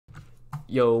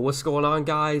Yo, what's going on,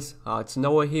 guys? It's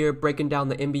Noah here, breaking down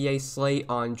the NBA slate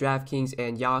on Draftkings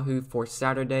and Yahoo for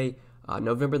Saturday,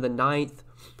 November the 9th.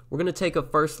 We're going to take a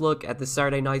first look at the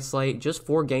Saturday night slate. Just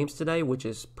 4 games today, which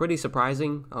is pretty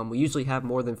surprising. We usually have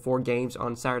more than 4 games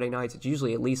on Saturday nights. It's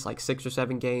usually at least like 6 or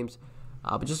 7 games.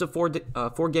 But just a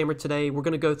four-gamer today. We're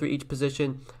going to go through each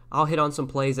position. I'll hit on some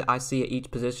plays that I see at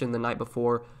each position the night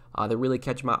before that really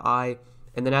catch my eye.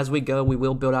 And then as we go, we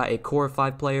will build out a core of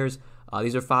 5 players.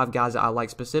 These are 5 guys that I like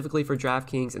specifically for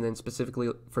DraftKings and then specifically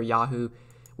for Yahoo.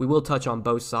 We will touch on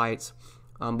both sites.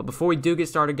 But before we do get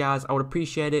started, guys, I would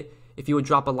appreciate it if you would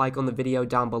drop a like on the video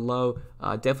down below.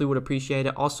 Definitely would appreciate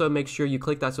it. Also, make sure you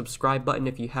click that subscribe button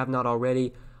if you have not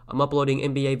already. I'm uploading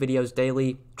NBA videos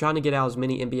daily, trying to get out as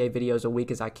many NBA videos a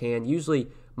week as I can, usually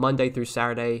Monday through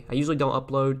Saturday. I usually don't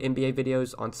upload NBA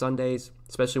videos on Sundays,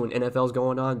 especially when NFL is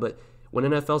going on. But when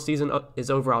NFL season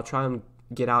is over, I'll try and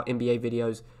get out NBA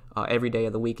videos every day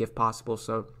of the week if possible.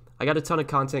 So I got a ton of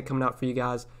content coming out for you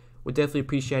guys. Would definitely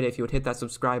appreciate it if you would hit that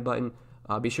subscribe button.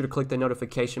 Be sure to click the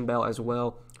notification bell as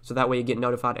well, so that way you get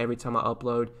notified every time I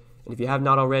upload. And if you have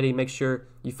not already, make sure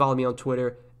you follow me on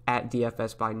Twitter at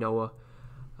DFSbyNoah.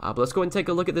 But let's go ahead and take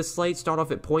a look at this slate. Start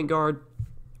off at point guard.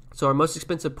 So our most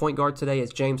expensive point guard today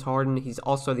is James Harden. He's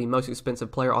also the most expensive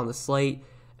player on the slate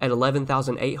at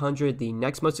 $11,800. The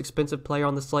next most expensive player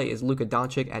on the slate is Luka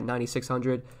Doncic at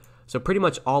 $9,600. So pretty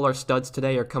much all our studs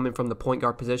today are coming from the point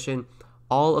guard position.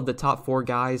 All of the top 4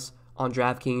 guys on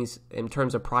DraftKings in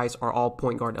terms of price are all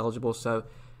point guard eligible. So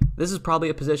this is probably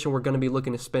a position we're going to be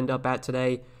looking to spend up at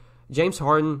today. James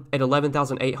Harden at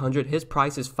 $11,800, his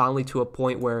price is finally to a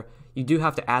point where you do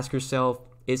have to ask yourself,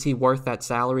 is he worth that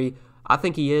salary? I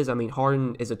think he is. I mean,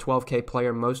 Harden is a 12K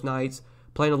player most nights.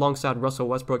 Playing alongside Russell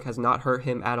Westbrook has not hurt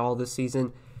him at all this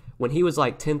season. When he was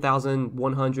like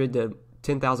 10,100 to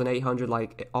 10,800,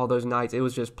 like all those nights, it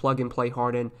was just plug and play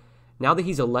Harden. Now that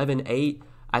he's 11.8,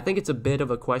 I think it's a bit of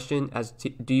a question as to,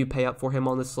 do you pay up for him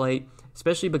on the slate,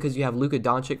 especially because you have Luka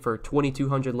Doncic for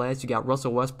 $2,200 less. You got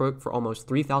Russell Westbrook for almost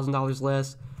 $3,000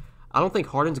 less. I don't think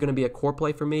Harden's going to be a core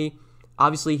play for me.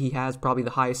 Obviously, he has probably the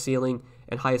highest ceiling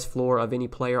and highest floor of any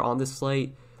player on this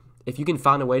slate. If you can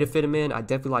find a way to fit him in, I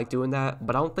definitely like doing that,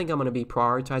 but I don't think I'm going to be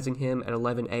prioritizing him at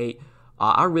 11.8.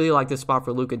 I really like this spot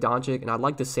for Luka Doncic, and I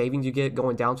like the savings you get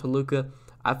going down to Luka.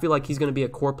 I feel like he's going to be a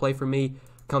core play for me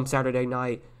come Saturday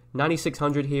night.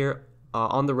 9,600 here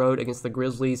on the road against the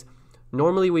Grizzlies.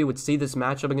 Normally, we would see this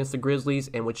matchup against the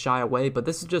Grizzlies and would shy away, but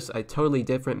this is just a totally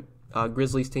different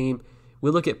Grizzlies team.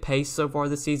 We look at pace so far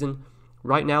this season.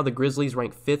 Right now, the Grizzlies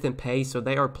rank 5th in pace, so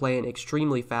they are playing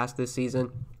extremely fast this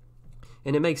season.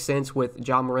 And it makes sense with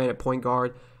Ja Morant at point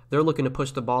guard. They're looking to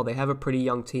push the ball. They have a pretty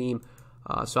young team.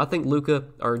 So I think Luka,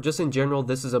 or just in general,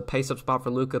 this is a pace-up spot for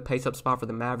Luka, pace-up spot for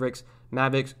the Mavericks.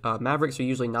 Mavericks are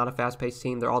usually not a fast-paced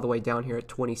team. They're all the way down here at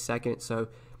 22nd. So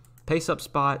pace-up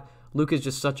spot. Luka's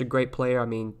just such a great player. I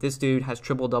mean, this dude has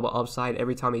triple-double upside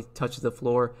every time he touches the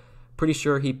floor. Pretty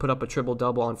sure he put up a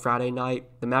triple-double on Friday night.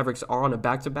 The Mavericks are on a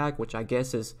back-to-back, which I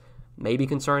guess is maybe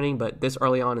concerning, but this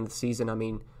early on in the season, I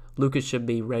mean, Luka should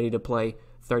be ready to play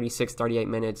 36, 38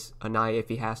 minutes a night if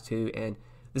he has to, and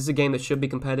this is a game that should be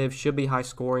competitive, should be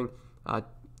high-scoring.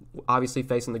 Obviously,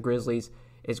 facing the Grizzlies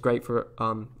is great for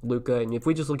Luka, and if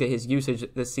we just look at his usage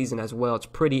this season as well, it's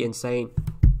pretty insane.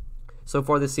 So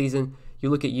far this season, you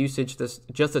look at usage,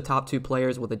 just the top 2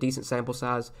 players with a decent sample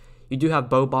size. You do have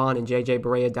Boban and JJ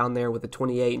Barea down there with a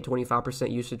 28 and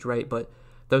 25% usage rate, but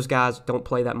those guys don't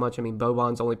play that much. I mean,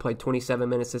 Boban's only played 27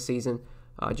 minutes this season.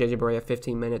 JJ Barea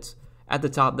 15 minutes. At the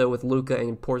top, though, with Luka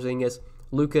and Porzingis,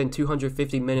 Luka in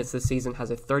 250 minutes this season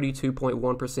has a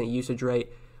 32.1% usage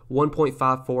rate,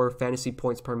 1.54 fantasy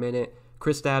points per minute.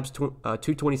 Kristaps,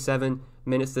 227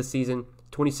 minutes this season,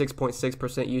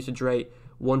 26.6% usage rate,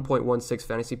 1.16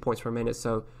 fantasy points per minute.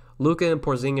 So Luka and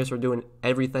Porzingis are doing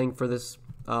everything for this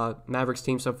Mavericks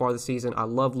team so far this season. I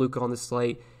love Luka on the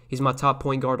slate. He's my top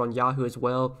point guard on Yahoo as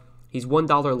well. He's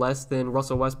 $1 less than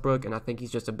Russell Westbrook, and I think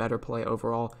he's just a better play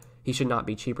overall. He should not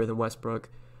be cheaper than Westbrook.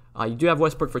 You do have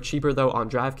Westbrook for cheaper, though, on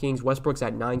DraftKings. Westbrook's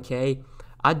at 9K.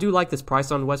 I do like this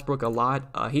price on Westbrook a lot.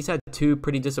 He's had 2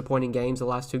 pretty disappointing games, the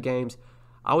last 2 games.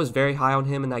 I was very high on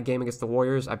him in that game against the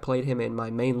Warriors. I played him in my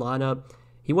main lineup.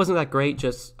 He wasn't that great,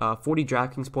 just 40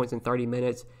 DraftKings points in 30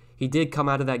 minutes. He did come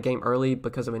out of that game early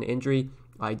because of an injury.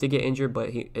 He did get injured, but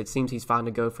it seems he's fine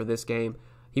to go for this game.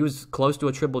 He was close to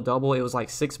a triple-double. It was like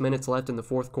 6 minutes left in the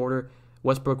fourth quarter.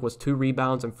 Westbrook was 2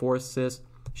 rebounds and 4 assists,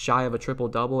 shy of a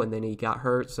triple-double, and then he got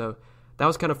hurt. So that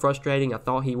was kind of frustrating. I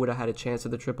thought he would have had a chance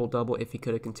at the triple-double if he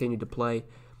could have continued to play.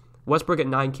 Westbrook at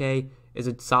 9K is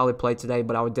a solid play today,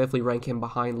 but I would definitely rank him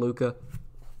behind Luka.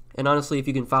 And honestly, if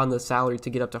you can find the salary to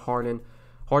get up to Harden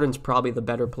Harden's probably the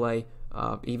better play,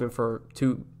 even for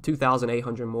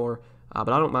 2,800 more. But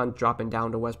I don't mind dropping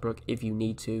down to Westbrook if you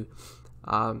need to.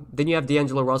 Then you have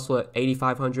D'Angelo Russell at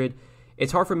 8,500.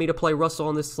 It's hard for me to play Russell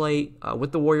on this slate.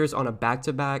 With the Warriors on a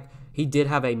back-to-back, he did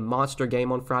have a monster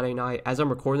game on Friday night. As I'm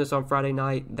recording this on Friday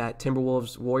night, that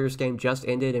Timberwolves-Warriors game just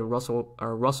ended, and Russell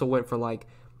went for like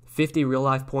 50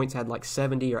 real-life points, had like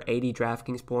 70 or 80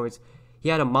 DraftKings points. He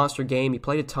had a monster game. He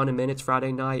played a ton of minutes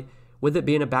Friday night. With it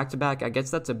being a back-to-back, I guess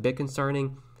that's a bit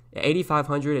concerning. At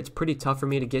 8,500, it's pretty tough for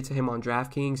me to get to him on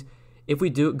DraftKings. If we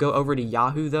do go over to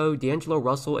Yahoo, though, D'Angelo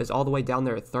Russell is all the way down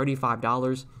there at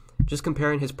 $35. Just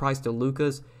comparing his price to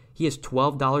Luka's, he is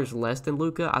 $12 less than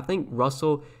Luka. I think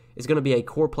Russell is going to be a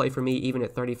core play for me even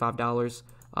at $35.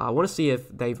 I want to see if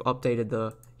they've updated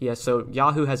the... so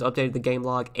Yahoo has updated the game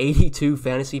log. 82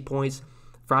 fantasy points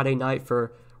Friday night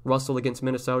for Russell against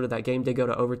Minnesota. That game did go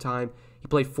to overtime. He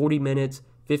played 40 minutes,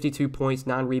 52 points,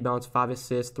 9 rebounds, 5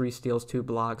 assists, 3 steals, 2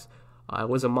 blocks. It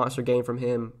was a monster game from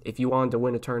him. If you wanted to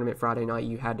win a tournament Friday night,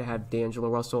 you had to have D'Angelo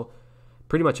Russell.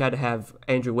 Pretty much had to have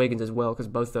Andrew Wiggins as well because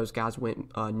both those guys went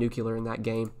nuclear in that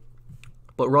game.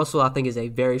 But Russell, I think, is a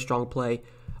very strong play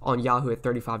on Yahoo at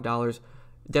 $35.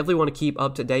 Definitely want to keep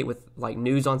up to date with like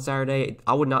news on Saturday.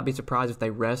 I would not be surprised if they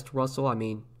rest Russell. I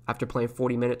mean, after playing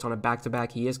 40 minutes on a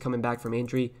back-to-back, he is coming back from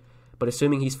injury. But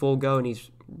assuming he's full go and he's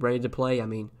ready to play, I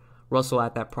mean, Russell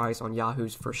at that price on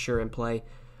Yahoo's for sure in play.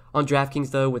 On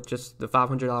DraftKings, though, with just the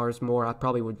 $500 more, I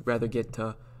probably would rather get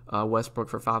to Westbrook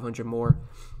for $500 more.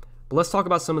 But let's talk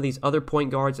about some of these other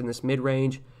point guards in this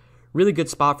mid-range. Really good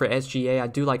spot for SGA. I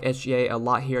do like SGA a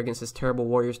lot here against this terrible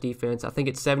Warriors defense. I think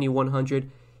at 7,100,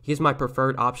 he's my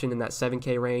preferred option in that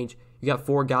 7K range. You got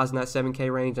 4 guys in that 7K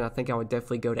range, and I think I would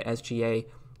definitely go to SGA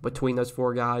between those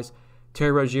 4 guys.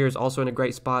 Terry Rozier is also in a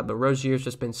great spot, but Rozier's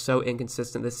just been so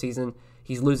inconsistent this season.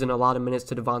 He's losing a lot of minutes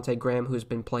to Devontae Graham, who's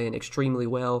been playing extremely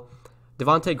well.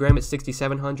 Devontae Graham at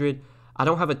 6,700. I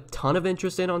don't have a ton of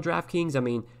interest in on DraftKings. I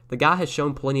mean, the guy has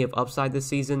shown plenty of upside this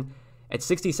season. At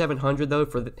 6,700, though,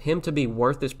 for him to be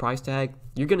worth this price tag,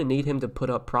 you're going to need him to put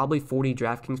up probably 40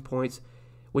 DraftKings points,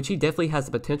 which he definitely has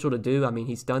the potential to do. I mean,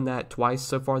 he's done that twice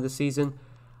so far this season.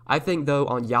 I think, though,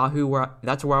 on Yahoo,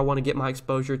 that's where I want to get my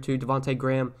exposure to Devontae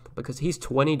Graham because he's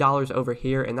 $20 over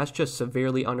here, and that's just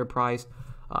severely underpriced.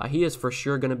 He is for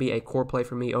sure going to be a core play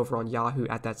for me over on Yahoo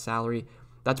at that salary.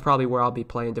 That's probably where I'll be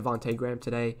playing Devontae Graham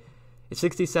today. At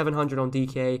 6,700 on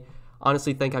DK,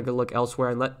 honestly think I could look elsewhere.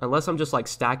 Unless I'm just like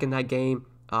stacking that game,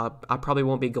 I probably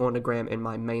won't be going to Graham in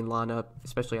my main lineup,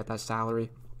 especially at that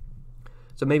salary.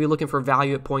 So maybe looking for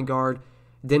value at point guard.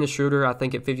 Dennis Schroeder, I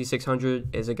think at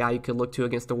 5,600 is a guy you could look to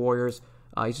against the Warriors.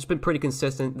 He's just been pretty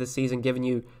consistent this season, giving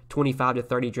you 25 to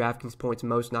 30 DraftKings points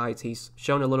most nights. He's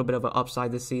shown a little bit of an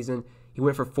upside this season. He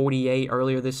went for 48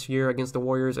 earlier this year against the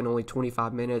Warriors in only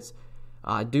 25 minutes.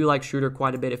 I do like Schroeder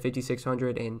quite a bit at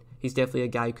 5,600, and he's definitely a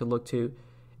guy you could look to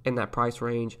in that price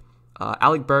range.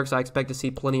 Alec Burks, I expect to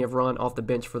see plenty of run off the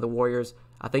bench for the Warriors.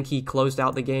 I think he closed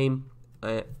out the game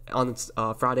on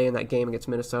Friday in that game against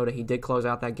Minnesota. He did close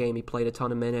out that game. He played a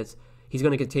ton of minutes. He's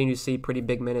going to continue to see pretty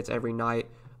big minutes every night.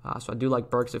 So I do like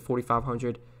Burks at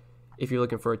 4,500 if you're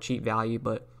looking for a cheap value.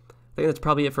 But I think that's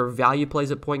probably it for value plays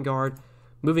at point guard.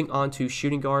 Moving on to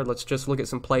shooting guard, let's just look at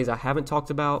some plays I haven't talked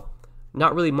about.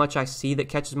 Not really much I see that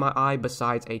catches my eye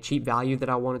besides a cheap value that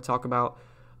I want to talk about.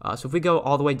 So if we go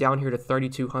all the way down here to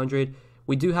 3,200,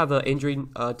 we do have an injury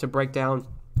to break down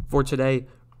for today.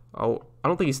 Oh, I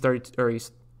don't think he's 30, or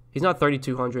he's not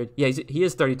 3,200. Yeah, he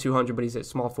is 3,200, but he's at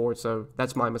small forward, so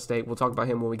that's my mistake. We'll talk about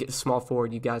him when we get to small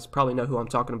forward. You guys probably know who I'm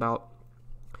talking about.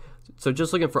 So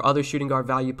just looking for other shooting guard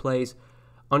value plays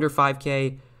under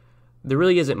 5K. There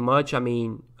really isn't much. I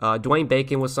mean, Dwayne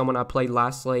Bacon was someone I played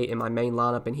last slate in my main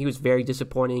lineup, and he was very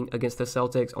disappointing against the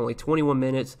Celtics. Only 21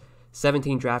 minutes,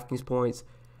 17 DraftKings points.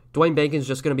 Dwayne Bacon's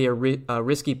just going to be a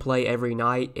risky play every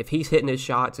night. If he's hitting his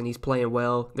shots and he's playing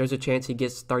well, there's a chance he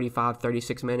gets 35,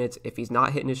 36 minutes. If he's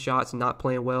not hitting his shots and not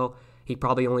playing well, he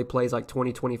probably only plays like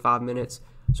 20, 25 minutes.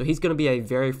 So he's going to be a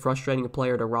very frustrating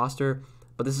player to roster.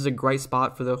 But this is a great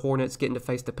spot for the Hornets getting to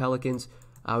face the Pelicans.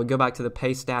 We go back to the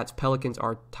pace stats. Pelicans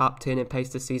are top 10 in pace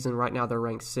this season. Right now they're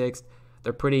ranked 6th.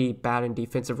 They're pretty bad in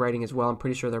defensive rating as well. I'm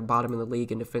pretty sure they're bottom in the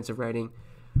league in defensive rating.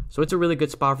 So it's a really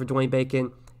good spot for Dwayne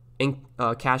Bacon. In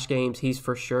cash games, he's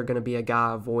for sure going to be a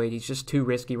guy I avoid. He's just too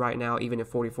risky right now, even at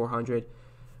 4,400.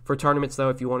 For tournaments, though,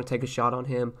 if you want to take a shot on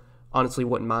him, honestly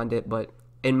wouldn't mind it. But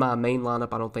in my main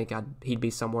lineup, I don't think he'd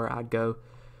be somewhere I'd go.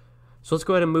 So let's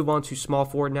go ahead and move on to small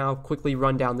forward now. Quickly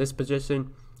run down this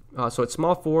position. So at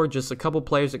small forward, just a couple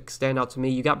players that stand out to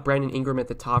me. You got Brandon Ingram at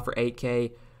the top for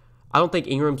 8K. I don't think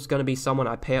Ingram's going to be someone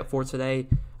I pay up for today.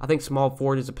 I think small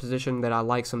forward is a position that I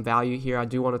like some value here. I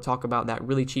do want to talk about that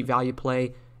really cheap value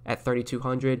play at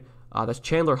 3,200. That's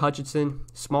Chandler Hutchinson,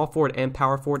 small forward and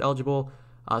power forward eligible.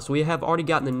 So we have already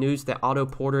gotten the news that Otto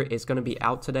Porter is going to be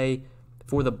out today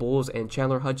for the Bulls, and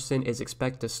Chandler Hutchinson is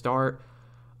expected to start.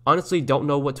 Honestly, don't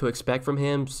know what to expect from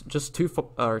him. Just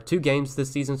two games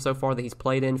this season so far that he's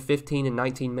played in, 15 and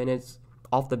 19 minutes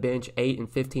off the bench, 8 and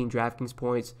 15 DraftKings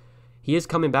points. He is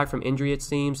coming back from injury, it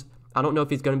seems. I don't know if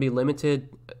he's going to be limited.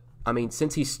 I mean,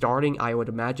 since he's starting, I would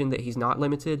imagine that he's not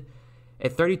limited.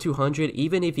 At 3,200,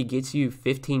 even if he gets you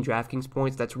 15 DraftKings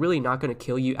points, that's really not going to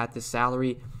kill you at this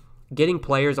salary. Getting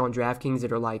players on DraftKings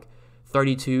that are like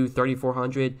 32,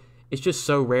 3,400, it's just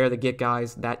so rare to get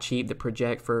guys that cheap that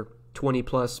project for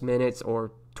 20-plus minutes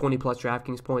or 20-plus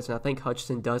DraftKings points, and I think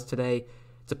Hutchinson does today.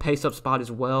 It's a pace-up spot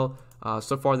as well.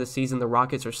 So far this season, the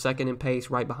Rockets are second in pace,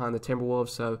 right behind the Timberwolves,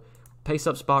 so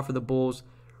pace-up spot for the Bulls.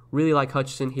 Really like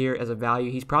Hutchinson here as a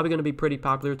value. He's probably going to be pretty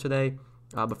popular today,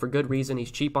 but for good reason.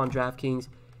 He's cheap on DraftKings.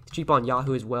 He's cheap on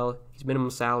Yahoo as well. He's minimum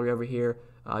salary over here.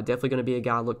 Definitely going to be a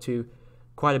guy I look to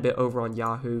quite a bit over on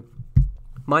Yahoo.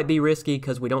 Might be risky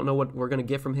because we don't know what we're going to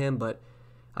get from him, but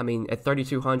I mean, at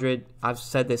 3,200, I've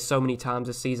said this so many times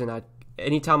this season.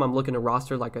 Anytime I'm looking to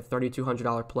roster like a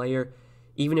 $3,200 player,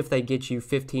 even if they get you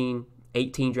 15,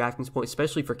 18 DraftKings points,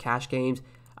 especially for cash games,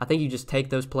 I think you just take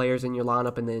those players in your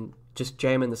lineup and then just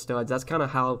jam in the studs. That's kind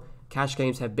of how cash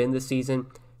games have been this season.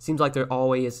 Seems like there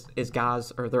always are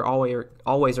guys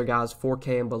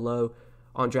 4K and below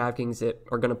on DraftKings that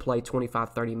are going to play 25,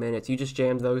 30 minutes. You just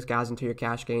jam those guys into your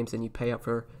cash games and you pay up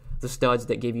for the studs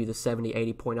that give you the 70,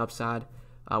 80 point upside.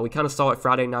 We kind of saw it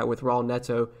Friday night with Raul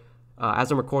Neto.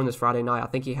 As I'm recording this Friday night, I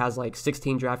think he has like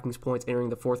 16 DraftKings points entering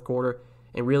the fourth quarter.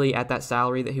 And really, at that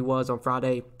salary that he was on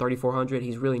Friday, 3,400,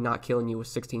 he's really not killing you with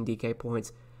 16 DK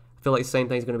points. I feel like the same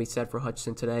thing is going to be said for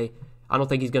Hutchinson today. I don't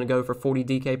think he's going to go for 40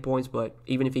 DK points, but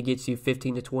even if he gets you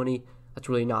 15 to 20, that's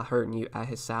really not hurting you at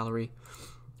his salary.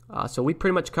 So we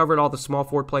pretty much covered all the small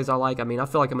forward plays I like. I mean, I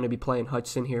feel like I'm going to be playing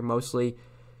Hutchinson here mostly.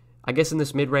 I guess in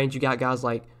this mid-range, you got guys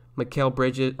like Miles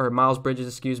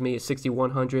Bridges, at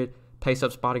 6,100,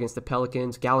 pace-up spot against the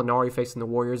Pelicans. Gallinari facing the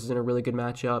Warriors is in a really good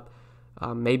matchup.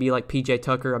 Maybe like P.J.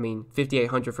 Tucker. I mean,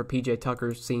 5,800 for P.J.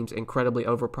 Tucker seems incredibly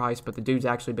overpriced, but the dude's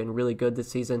actually been really good this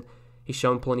season. He's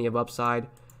shown plenty of upside.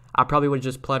 I probably would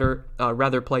have just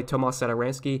rather play Tomas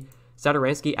Satoransky.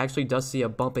 Satoransky actually does see a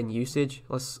bump in usage.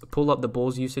 Let's pull up the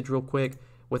Bulls' usage real quick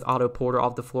with Otto Porter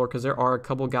off the floor because there are a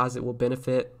couple guys that will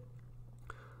benefit.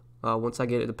 Once I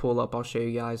get it to pull up, I'll show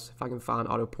you guys if I can find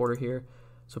Otto Porter here.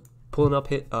 So pulling up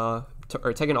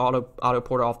taking Otto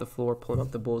Porter off the floor, pulling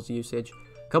up the Bulls' usage.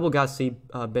 A couple guys see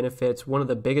benefits. One of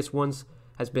the biggest ones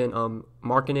has been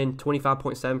Markkanen,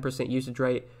 25.7% usage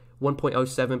rate,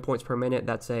 1.07 points per minute.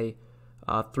 That's a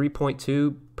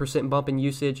 3.2% bump in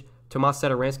usage. Tomas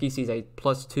Satoransky sees a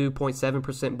plus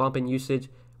 2.7% bump in usage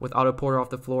with Otto Porter off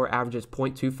the floor, averages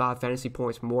 0.25 fantasy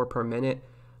points more per minute.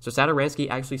 So Satoransky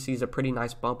actually sees a pretty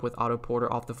nice bump with Otto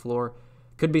Porter off the floor.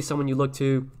 Could be someone you look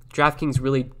to. DraftKings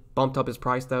really bumped up his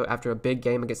price, though, after a big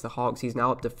game against the Hawks. He's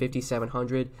now up to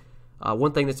 5,700.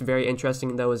 One thing that's very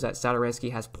interesting, though, is that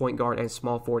Satoransky has point guard and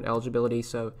small forward eligibility,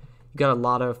 so you got a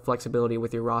lot of flexibility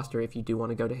with your roster if you do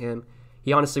want to go to him.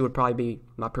 He honestly would probably be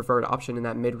my preferred option in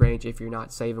that mid-range if you're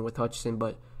not saving with Hutchinson,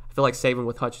 but I feel like saving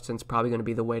with Hutchinson is probably going to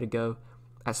be the way to go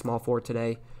at small forward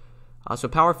today. So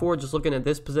power forward, just looking at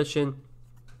this position,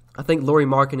 I think Lauri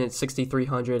Markkanen at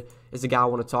 6,300 is the guy I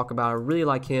want to talk about. I really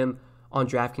like him on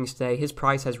DraftKings today. His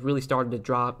price has really started to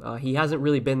drop. He hasn't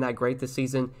really been that great this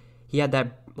season. He had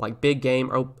that big game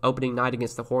opening night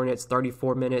against the Hornets,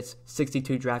 34 minutes,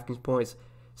 62 DraftKings points.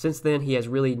 Since then, he has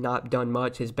really not done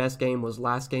much. His best game was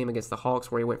last game against the Hawks,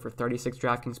 where he went for 36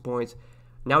 DraftKings points.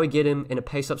 Now we get him in a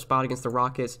pace-up spot against the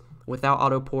Rockets without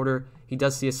Otto Porter. He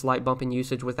does see a slight bump in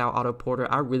usage without Otto Porter.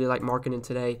 I really like Markkanen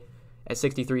today at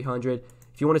 6,300.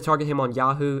 If you want to target him on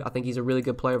Yahoo, I think he's a really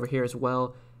good play over here as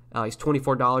well. He's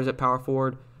 $24 at power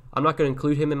forward. I'm not going to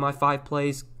include him in my 5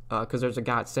 plays because there's a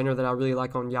guy at center that I really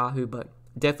like on Yahoo, but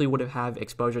definitely would have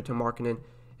exposure to Markkanen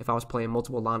if I was playing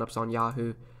multiple lineups on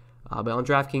Yahoo. But on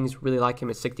DraftKings, really like him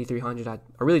at 6,300. I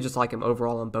really just like him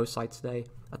overall on both sides today.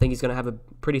 I think he's going to have a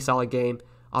pretty solid game.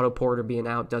 Otto Porter being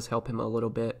out does help him a little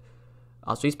bit.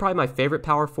 So he's probably my favorite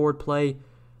power forward play.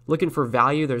 Looking for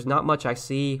value, there's not much I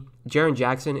see. Jaren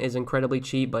Jackson is incredibly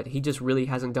cheap, but he just really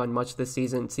hasn't done much this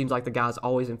season. It seems like the guy's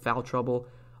always in foul trouble.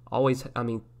 5'3",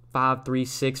 6',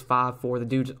 5'4". The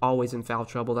dude's always in foul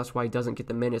trouble. That's why he doesn't get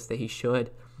the minutes that he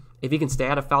should. If he can stay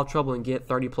out of foul trouble and get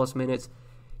 30-plus minutes,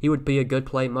 he would be a good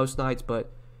play most nights,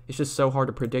 but it's just so hard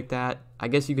to predict that. I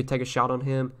guess you could take a shot on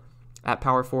him at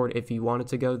power forward if you wanted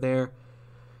to go there.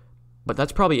 But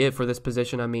that's probably it for this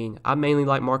position. I mean, I mainly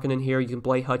like marking in here. You can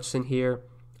play Hutchinson here.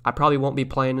 I probably won't be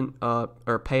playing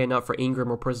or paying up for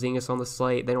Ingram or Porzingis on the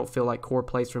slate. They don't feel like core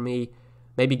plays for me.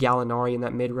 Maybe Gallinari in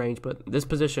that mid-range, but this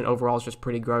position overall is just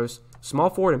pretty gross. Small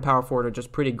forward and power forward are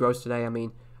just pretty gross today. I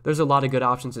mean, there's a lot of good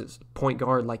options at point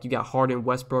guard. Like you got Harden,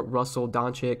 Westbrook, Russell,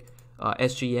 Doncic,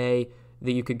 SGA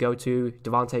that you could go to,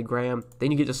 Devontae Graham. Then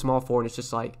you get to small forward, and it's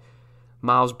just like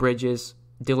Miles Bridges,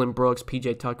 Dylan Brooks,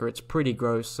 PJ Tucker. It's pretty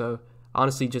gross. So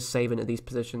honestly, just saving at these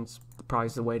positions probably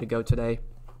is the way to go today.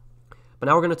 But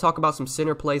now we're going to talk about some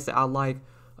center plays that I like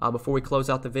before we close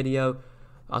out the video.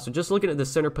 So just looking at the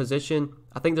center position,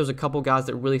 I think there's a couple guys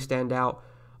that really stand out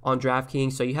on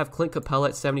DraftKings. So you have Clint Capella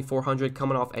at 7,400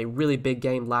 coming off a really big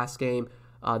game last game.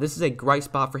 This is a great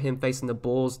spot for him facing the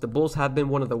Bulls. The Bulls have been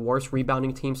one of the worst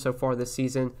rebounding teams so far this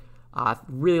season. I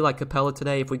really like Capella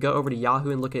today. If we go over to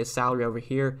Yahoo and look at his salary over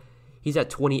here, he's at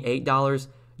 $28.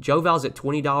 Joe Val's at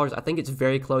 $20. I think it's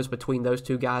very close between those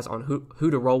two guys on who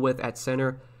to roll with at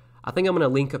center. I think I'm going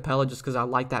to lean Capella just because I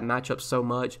like that matchup so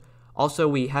much. Also,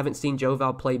 we haven't seen Joe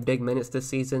Val play big minutes this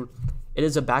season. It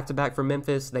is a back-to-back for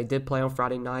Memphis. They did play on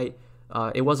Friday night.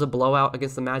 It was a blowout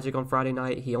against the Magic on Friday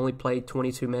night. He only played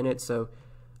 22 minutes. So,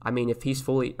 I mean, if he's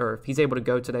able to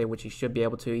go today, which he should be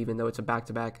able to, even though it's a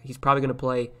back-to-back, he's probably going to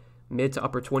play mid to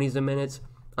upper 20s in minutes.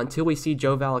 Until we see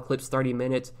Joe Val eclipse 30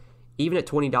 minutes, even at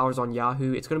 $20 on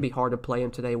Yahoo, it's going to be hard to play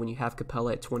him today when you have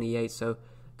Capella at 28. So,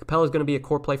 Capella is going to be a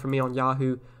core play for me on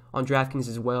Yahoo. On DraftKings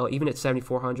as well, even at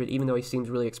 7,400, even though he seems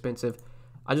really expensive.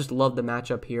 I just love the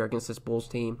matchup here against this Bulls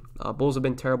team. Bulls have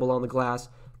been terrible on the glass.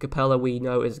 Capella, we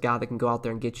know, is a guy that can go out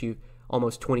there and get you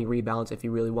almost 20 rebounds if he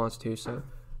really wants to. So,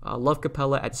 love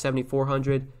Capella at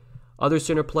 7,400. Other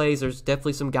center plays, there's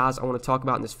definitely some guys I want to talk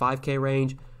about in this 5K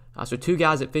range. So, two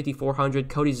guys at 5,400,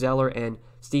 Cody Zeller and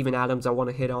Steven Adams I want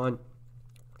to hit on.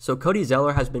 So, Cody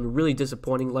Zeller has been really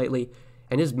disappointing lately,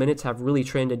 and his minutes have really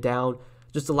trended down.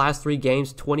 Just the last 3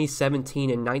 games, 20, 17,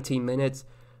 and 19 minutes.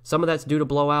 Some of that's due to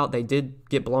blowout. They did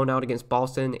get blown out against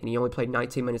Boston, and he only played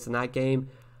 19 minutes in that game.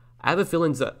 I have a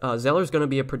feeling Zeller's going to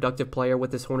be a productive player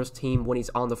with this Hornets team when he's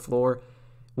on the floor.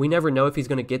 We never know if he's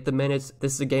going to get the minutes.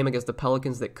 This is a game against the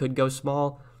Pelicans that could go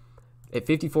small. At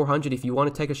 5,400, if you want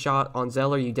to take a shot on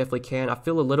Zeller, you definitely can. I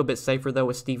feel a little bit safer, though,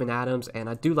 with Steven Adams, and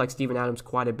I do like Steven Adams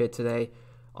quite a bit today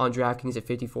on DraftKings at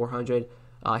 5,400.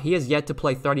 He has yet to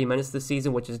play 30 minutes this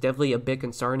season, which is definitely a bit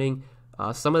concerning.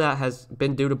 Some of that has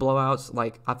been due to blowouts.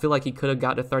 Like, I feel like he could have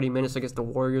got to 30 minutes against the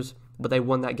Warriors, but they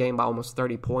won that game by almost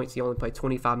 30 points. He only played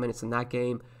 25 minutes in that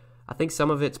game. I think some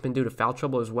of it's been due to foul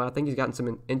trouble as well. I think he's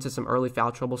gotten into some early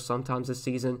foul trouble sometimes this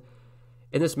season.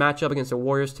 In this matchup against a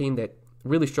Warriors team that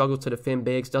really struggles to defend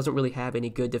bigs, doesn't really have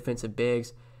any good defensive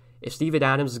bigs, if Steven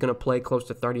Adams is going to play close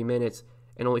to 30 minutes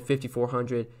and only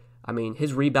 5,400, I mean,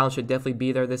 his rebound should definitely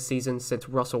be there this season since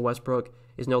Russell Westbrook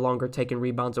is no longer taking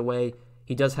rebounds away.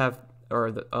 He does have,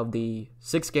 of the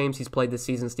 6 games he's played this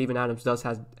season, Steven Adams does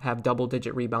have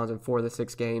double-digit rebounds in 4 of the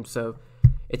 6 games. So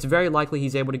it's very likely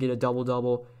he's able to get a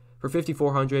double-double. For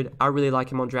 5,400, I really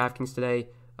like him on DraftKings today.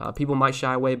 People might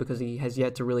shy away because he has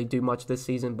yet to really do much this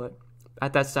season, but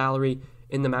at that salary,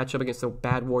 in the matchup against the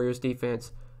bad Warriors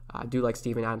defense, I do like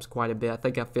Steven Adams quite a bit. I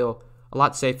think I feel a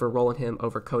lot safer rolling him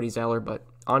over Cody Zeller, but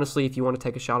honestly, if you want to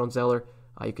take a shot on Zeller,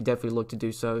 you could definitely look to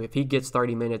do so. If he gets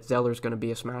 30 minutes, Zeller's going to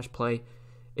be a smash play.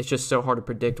 It's just so hard to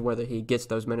predict whether he gets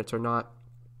those minutes or not.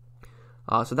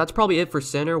 So that's probably it for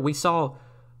center. We saw,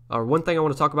 one thing I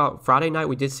want to talk about, Friday night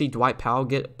we did see Dwight Powell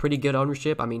get pretty good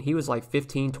ownership. I mean, he was like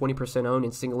 15-20% owned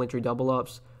in single-entry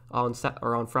double-ups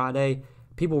on Friday.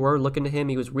 People were looking to him.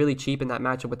 He was really cheap in that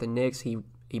matchup with the Knicks.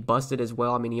 He busted as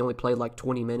well. I mean, he only played like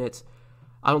 20 minutes.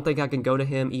 I don't think I can go to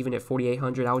him even at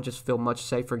 4,800. I would just feel much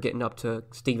safer getting up to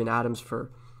Steven Adams for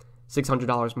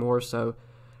 $600 more. So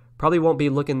probably won't be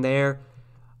looking there.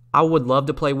 I would love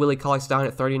to play Willie Cauley-Stein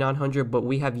at 3,900, but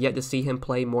we have yet to see him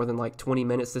play more than like 20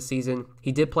 minutes this season.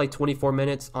 He did play 24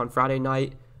 minutes on Friday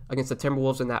night against the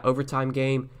Timberwolves in that overtime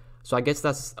game. So I guess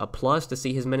that's a plus to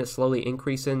see his minutes slowly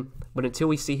increasing. But until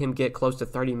we see him get close to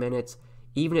 30 minutes,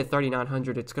 even at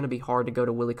 3,900, it's going to be hard to go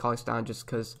to Willie Cauley-Stein just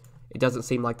because it doesn't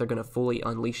seem like they're going to fully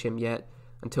unleash him yet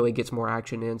until he gets more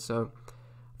action in. So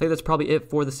I think that's probably it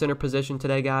for the center position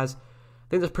today, guys. I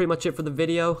think that's pretty much it for the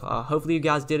video. Hopefully you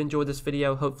guys did enjoy this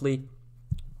video. Hopefully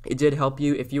it did help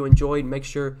you. If you enjoyed, make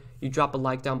sure you drop a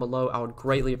like down below. I would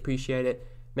greatly appreciate it.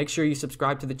 Make sure you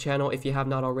subscribe to the channel if you have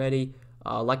not already.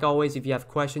 Like always, if you have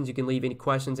questions, you can leave any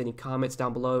questions, any comments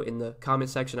down below in the comment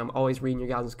section. I'm always reading your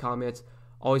guys' comments,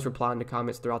 always replying to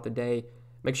comments throughout the day.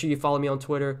 Make sure you follow me on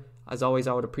Twitter. As always,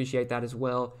 I would appreciate that as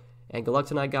well. And good luck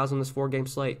tonight, guys, on this 4-game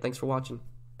slate. Thanks for watching.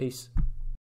 Peace.